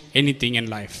accomplished anything in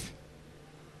life.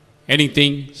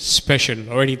 Anything special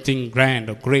or anything grand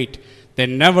or great. They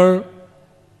never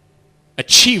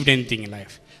achieved anything in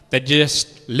life. They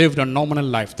just lived a nominal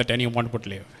life that anyone would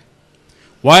live.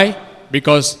 Why?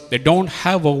 Because they don't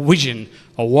have a vision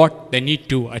of what they need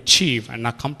to achieve and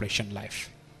accomplish in life.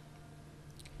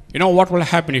 You know what will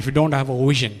happen if you don't have a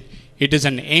vision? It is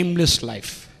an aimless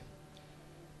life.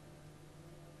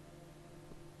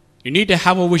 You need to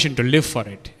have a vision to live for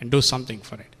it and do something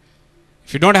for it.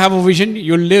 If you don't have a vision,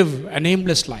 you'll live an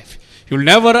aimless life. You'll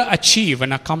never achieve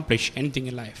and accomplish anything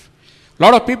in life. A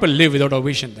lot of people live without a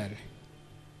vision there.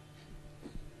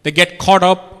 They get caught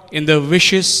up in the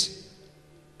vicious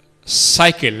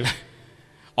cycle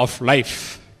of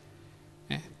life.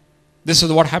 This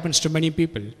is what happens to many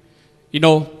people.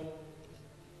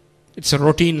 It's a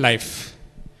routine life.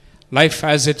 Life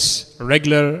has its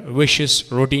regular,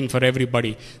 vicious routine for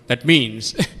everybody. That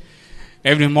means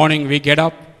every morning we get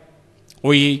up,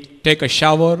 we take a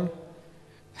shower,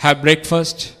 have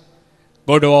breakfast,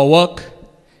 go to our work,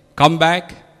 come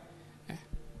back,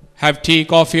 have tea,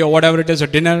 coffee, or whatever it is, or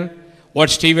dinner,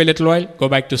 watch TV a little while, go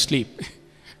back to sleep.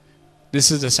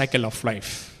 This is the cycle of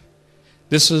life.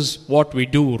 This is what we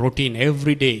do, routine,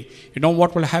 every day. You know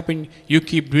what will happen? You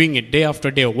keep doing it day after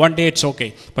day. One day it's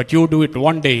okay, but you do it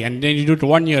one day, and then you do it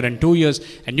 1 year and 2 years,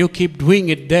 and you keep doing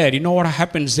it there. You know what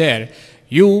happens there?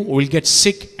 You will get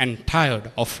sick and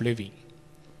tired of living.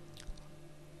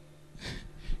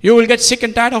 You will get sick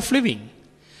and tired of living.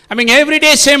 Every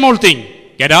day, same old thing.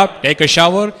 Get up, take a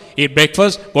shower, eat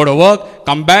breakfast, go to work,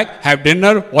 come back, have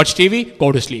dinner, watch TV,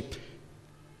 go to sleep.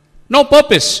 No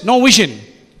purpose, no vision.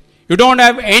 You don't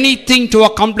have anything to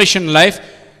accomplish in life,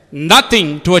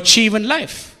 nothing to achieve in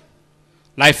life.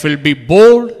 Life will be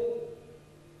bored.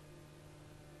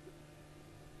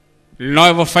 You'll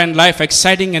never find life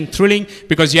exciting and thrilling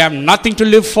because you have nothing to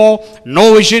live for,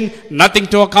 no vision, nothing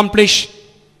to accomplish,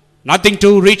 nothing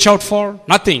to reach out for,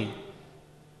 nothing.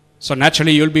 So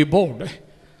naturally you'll be bored.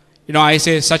 I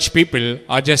say such people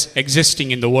are just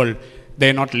existing in the world.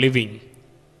 They're not living.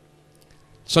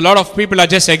 So a lot of people are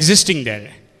just existing there.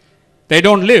 They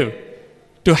don't live.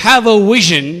 To have a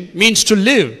vision means to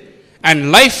live.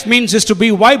 And life means is to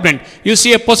be vibrant. You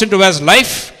see a person who has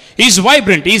life, he's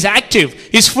vibrant, he's active,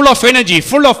 he's full of energy,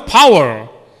 full of power.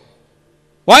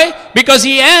 Why? Because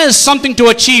he has something to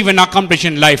achieve and accomplish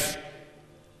in life.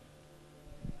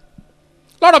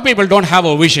 A lot of people don't have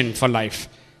a vision for life.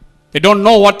 They don't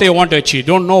know what they want to achieve,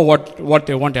 don't know what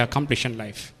they want to accomplish in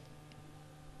life.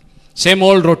 Same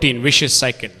old routine, vicious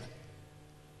cycle.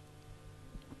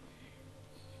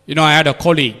 You know, I had a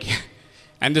colleague,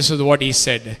 and this is what he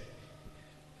said.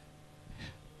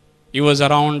 He was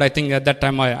around, I think at that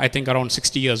time, I think around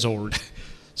 60 years old.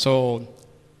 So,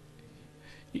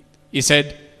 he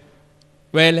said,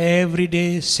 well, every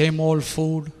day, same old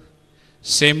food,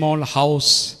 same old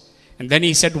house. And then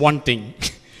he said one thing.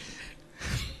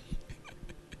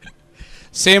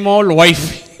 Same old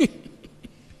wife.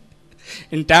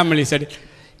 In Tamil, he said,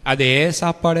 Ade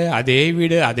saapade, ade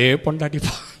veedu, ade pondati.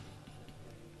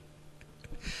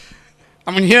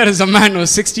 I mean, here is a man who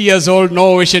is 60 years old,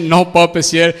 no vision, no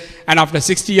purpose here. And after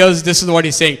 60 years, this is what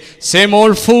he's saying. Same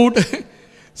old food,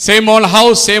 same old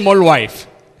house, same old wife.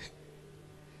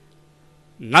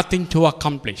 Nothing to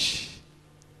accomplish.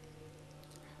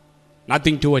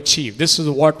 Nothing to achieve. This is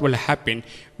what will happen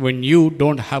when you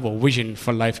don't have a vision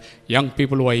for life. Young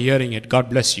people who are hearing it, God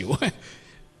bless you.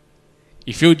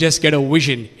 If you just get a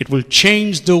vision, it will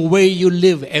change the way you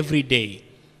live every day.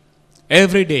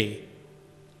 Every day.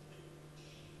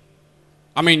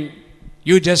 I mean,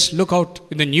 you just look out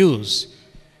in the news.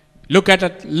 Look out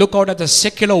at the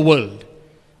secular world.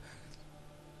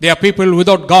 There are people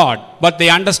without God, but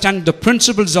they understand the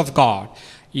principles of God.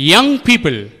 Young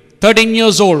people, 13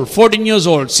 years old, 14 years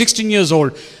old, 16 years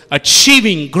old,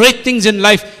 achieving great things in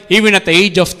life even at the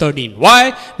age of 13.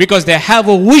 Why? Because they have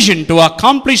a vision to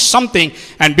accomplish something,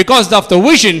 and because of the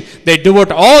vision, they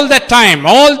devote all their time,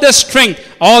 all their strength,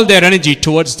 all their energy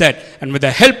towards that. And with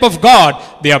the help of God,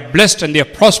 they are blessed and they are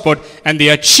prospered and they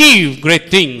achieve great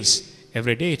things.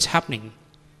 Every day it's happening.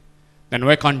 Then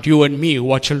why can't you and me,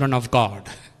 who are children of God,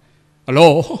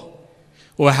 hello,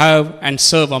 who have and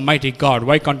serve a mighty God,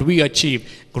 why can't we achieve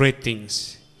great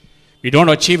things? We don't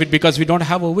achieve it because we don't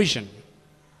have a vision.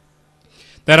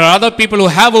 There are other people who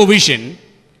have a vision,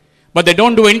 but they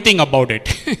don't do anything about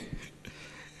it.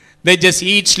 They just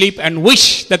eat, sleep, and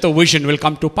wish that the vision will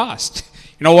come to pass.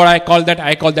 You know what I call that?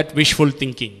 I call that wishful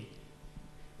thinking.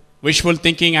 Wishful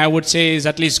thinking, I would say, is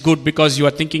at least good because you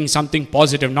are thinking something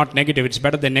positive, not negative. It's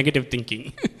better than negative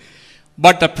thinking.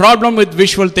 But the problem with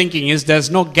wishful thinking is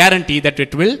there's no guarantee that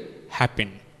it will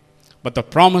happen. But the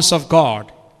promise of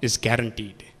God is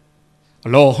guaranteed.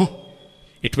 Hello?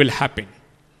 It will happen.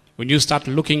 When you start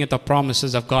looking at the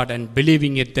promises of God and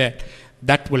believing it there,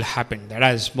 that will happen. There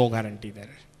is more guarantee there.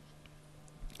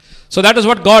 So that is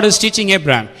what God is teaching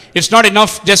Abraham. It's not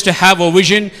enough just to have a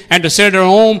vision and to sit at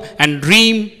home and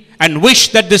dream and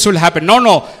wish that this will happen.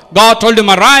 No. God told him,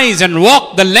 arise and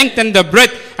walk the length and the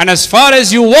breadth. And as far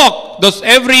as you walk,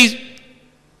 every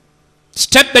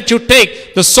step that you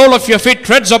take, the sole of your feet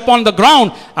treads upon the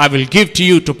ground, I will give to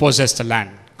you to possess the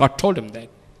land. God told him that.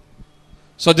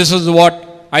 So this is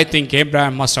what I think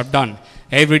Abraham must have done.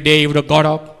 Every day he would have got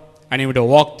up and he would have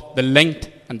walked the length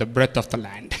and the breadth of the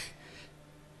land.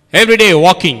 Every day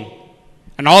walking.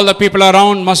 And all the people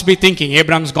around must be thinking,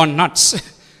 Abraham's gone nuts.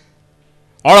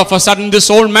 All of a sudden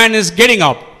this old man is getting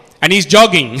up and he's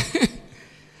jogging.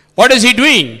 What is he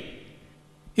doing?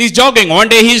 He's jogging. One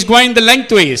day he's going the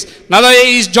lengthways. Another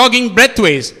day he's jogging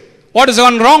breadthways. What is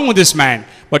gone wrong with this man?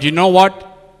 But you know what?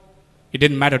 It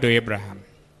didn't matter to Abraham.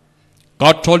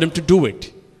 God told him to do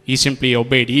it. He simply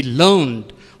obeyed. He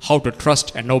learned how to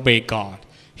trust and obey God.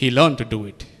 He learned to do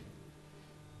it.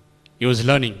 He was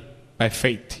learning by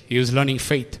faith. He was learning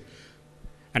faith.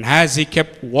 And as he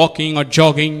kept walking or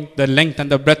jogging the length and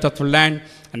the breadth of the land,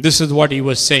 and this is what he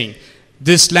was saying,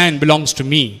 this land belongs to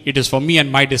me. It is for me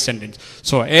and my descendants.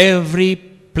 So every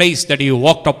place that he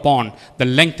walked upon, the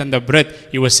length and the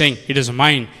breadth, he was saying, it is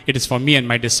mine. It is for me and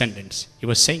my descendants. He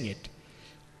was saying it.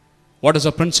 What is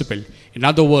the principle? In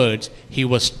other words, he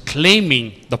was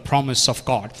claiming the promise of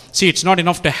God. See, it's not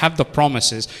enough to have the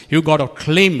promises. You got to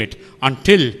claim it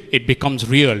until it becomes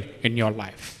real in your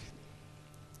life.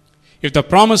 If the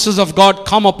promises of God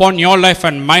come upon your life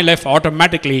and my life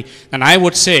automatically, then I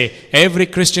would say every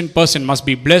Christian person must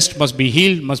be blessed, must be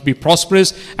healed, must be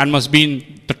prosperous, and must be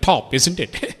in the top, isn't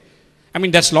it? I mean,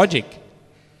 that's logic.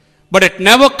 But it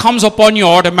never comes upon you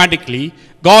automatically.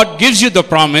 God gives you the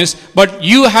promise, but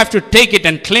you have to take it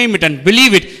and claim it and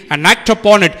believe it and act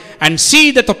upon it and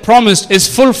see that the promise is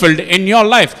fulfilled in your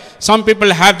life. Some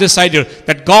people have this idea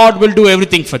that God will do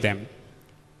everything for them.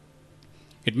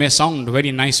 It may sound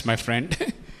very nice, my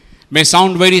friend. May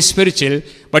sound very spiritual,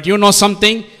 but you know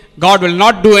something? God will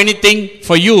not do anything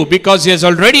for you because he has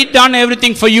already done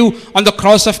everything for you on the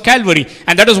cross of Calvary.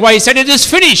 And that is why he said it is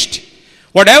finished.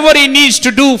 Whatever he needs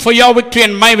to do for your victory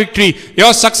and my victory,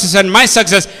 your success and my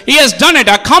success, he has done it,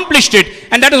 accomplished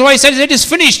it. And that is why he says it is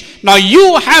finished. Now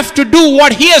you have to do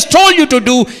what he has told you to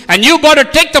do, and you got to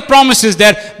take the promises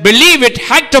there, believe it,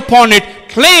 act upon it,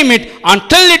 claim it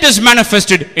until it is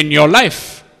manifested in your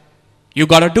life. You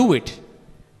got to do it.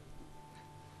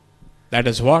 That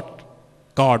is what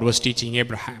God was teaching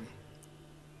Abraham.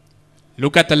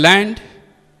 Look at the land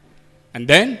and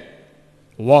then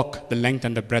walk the length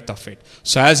and the breadth of it.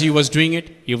 So as he was doing it,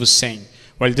 he was saying,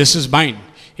 well, this is mine.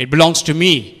 It belongs to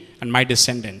me and my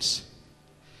descendants.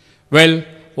 Well,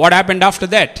 what happened after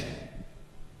that?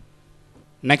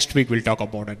 Next week we'll talk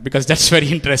about it, because that's very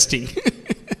interesting.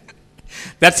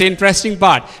 That's the interesting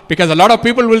part, because a lot of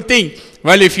people will think,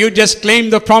 well, if you just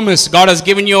claim the promise, God has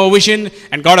given you a vision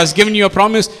and God has given you a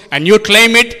promise and you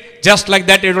claim it, just like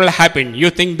that it will happen.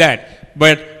 You think that.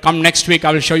 But come next week,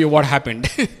 I will show you what happened.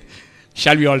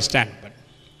 Shall we all stand? But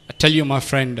I tell you, my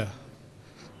friend,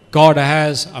 God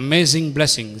has amazing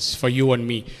blessings for you and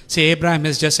me. See, Abraham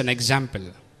is just an example.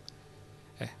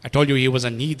 I told you he was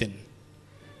a heathen.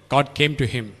 God came to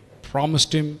him,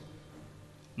 promised him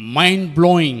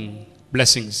mind-blowing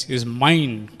blessings. His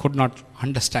mind could not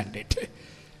understand it.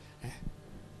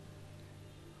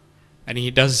 And he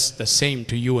does the same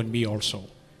to you and me also.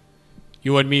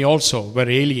 You and me also were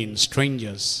aliens,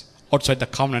 strangers, outside the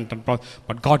covenant.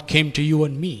 But God came to you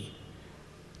and me.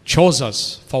 Chose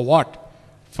us for what?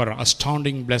 For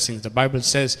astounding blessings. The Bible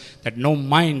says that no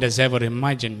mind has ever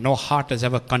imagined, no heart has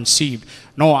ever conceived,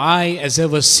 no eye has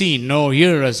ever seen, no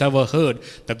ear has ever heard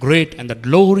the great and the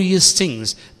glorious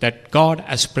things that God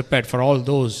has prepared for all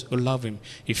those who love Him.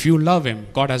 If you love Him,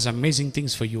 God has amazing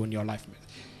things for you in your life.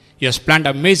 He has planned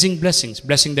amazing blessings,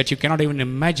 blessings that you cannot even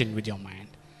imagine with your mind.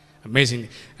 Amazing.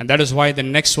 And that is why the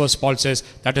next verse Paul says,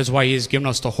 that is why He has given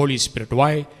us the Holy Spirit.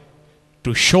 Why?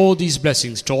 To show these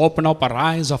blessings, to open up our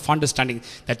eyes of understanding,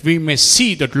 that we may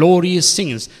see the glorious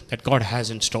things that God has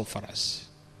in store for us.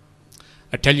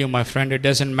 I tell you, my friend, it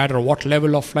doesn't matter what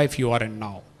level of life you are in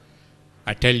now.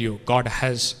 I tell you, God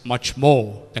has much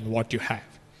more than what you have.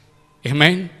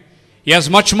 Amen? He has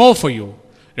much more for you.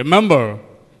 Remember,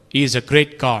 He is a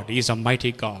great God. He is a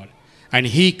mighty God. And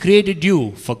He created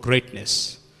you for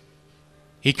greatness.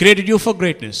 He created you for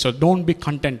greatness. So don't be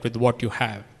content with what you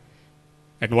have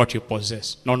and what you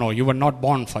possess. No, you were not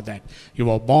born for that. You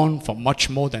were born for much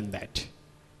more than that.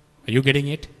 Are you getting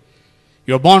it?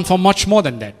 You were born for much more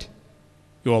than that.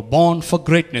 You were born for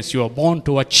greatness. You were born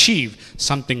to achieve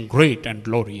something great and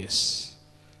glorious.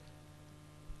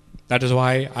 That is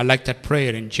why I like that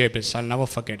prayer in Jabez. I'll never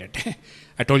forget it.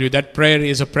 I told you that prayer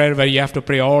is a prayer where you have to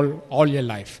pray all your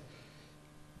life.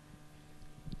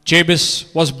 Jabez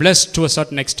was blessed to a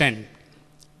certain extent,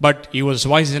 but he was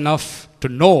wise enough to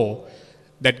know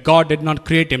that God did not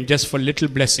create him just for little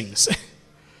blessings.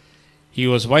 He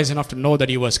was wise enough to know that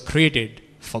he was created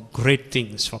for great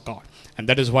things for God. And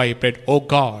that is why he prayed, oh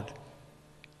God,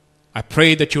 I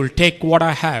pray that you will take what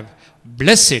I have,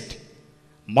 bless it,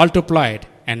 multiply it,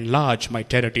 enlarge my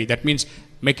territory. That means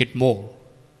make it more.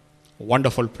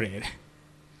 Wonderful prayer.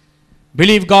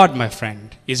 Believe God, my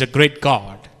friend, is a great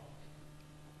God.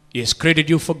 He has created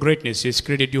you for greatness. He has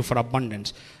created you for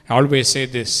abundance. I always say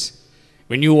this.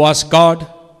 When you ask God,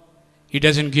 He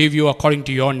doesn't give you according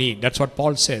to your need. That's what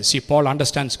Paul says. See, Paul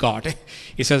understands God.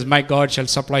 He says, my God shall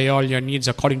supply all your needs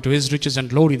according to His riches and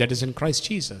glory that is in Christ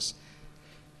Jesus.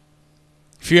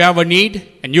 If you have a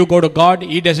need and you go to God,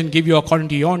 He doesn't give you according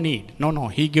to your need. No,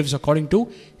 He gives according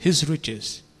to His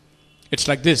riches. It's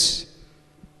like this.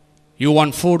 You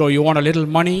want food or you want a little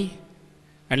money,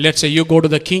 and let's say you go to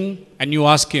the king and you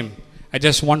ask him, I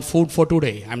just want food for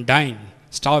today. I'm dying,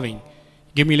 starving.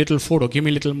 Give me little food or give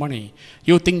me little money.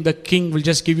 You think the king will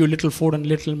just give you little food and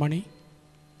little money?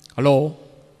 Hello?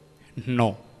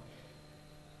 No.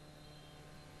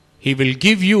 He will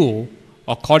give you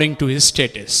according to his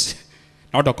status,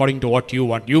 not according to what you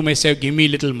want. You may say, give me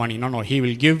little money. No, he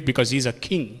will give because he's a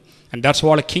king. And that's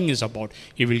what a king is about.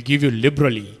 He will give you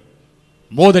liberally.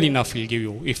 More than enough He'll give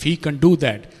you. If He can do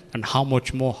that, then how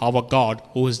much more our God,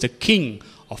 who is the King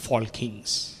of all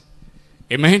kings.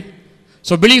 Amen?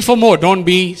 So believe for more. Don't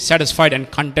be satisfied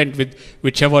and content with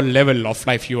whichever level of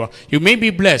life you are. You may be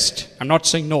blessed. I'm not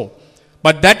saying no.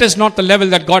 But that is not the level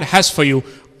that God has for you.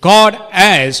 God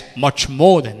has much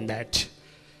more than that.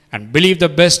 And believe the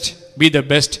best, be the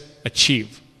best,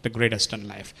 achieve the greatest in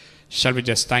life. Shall we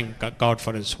just thank God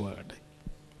for His word?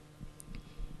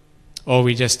 Oh,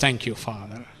 we just thank you,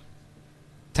 Father.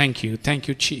 Thank you,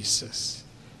 Jesus.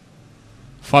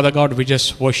 Father God, we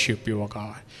just worship you, O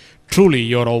God. Truly,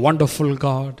 you're a wonderful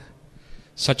God,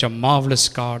 such a marvelous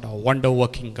God, a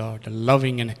wonder-working God, a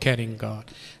loving and a caring God,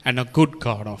 and a good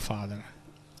God, oh Father.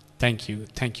 Thank you,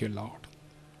 Lord.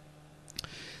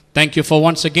 Thank you for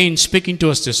once again speaking to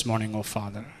us this morning, oh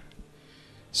Father,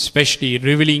 especially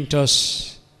revealing to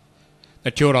us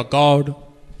that you're a God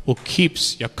who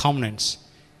keeps your covenants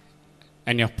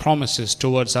and your promises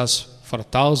towards us for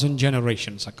 1,000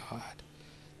 generations, O God.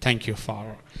 Thank you,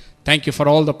 Father. Thank you for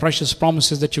all the precious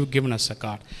promises that you've given us, O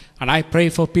God. And I pray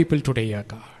for people today, O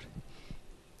God,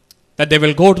 that they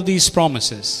will go to these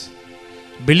promises,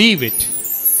 believe it,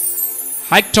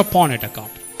 act upon it, O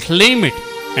God, claim it,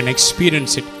 and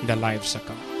experience it in their lives, O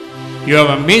God. You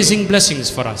have amazing blessings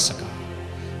for us, O God,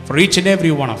 for each and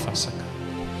every one of us, O God.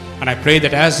 And I pray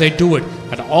that as they do it,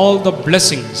 that all the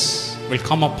blessings will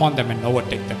come upon them and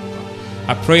overtake them, O God.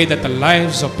 I pray that the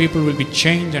lives of people will be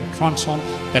changed and transformed,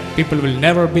 that people will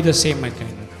never be the same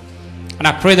again. And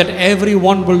I pray that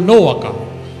everyone will know, O God,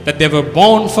 that they were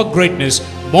born for greatness,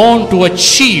 born to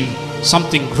achieve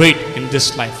something great in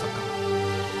this life, O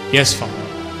God. Yes, Father.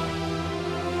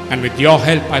 And with your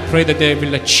help, I pray that they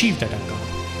will achieve that, O God.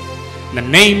 In the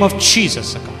name of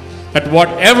Jesus, O God, that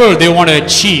whatever they want to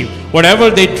achieve, whatever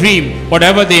they dream,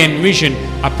 whatever they envision,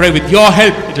 I pray with your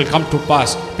help it will come to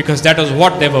pass, because that is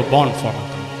what they were born for, O God.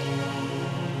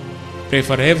 Pray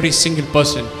for every single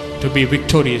person to be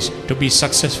victorious, to be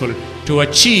successful, to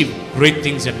achieve great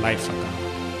things in life, O God,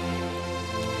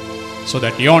 so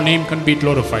that your name can be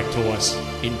glorified through us.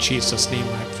 In Jesus' name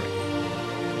I pray.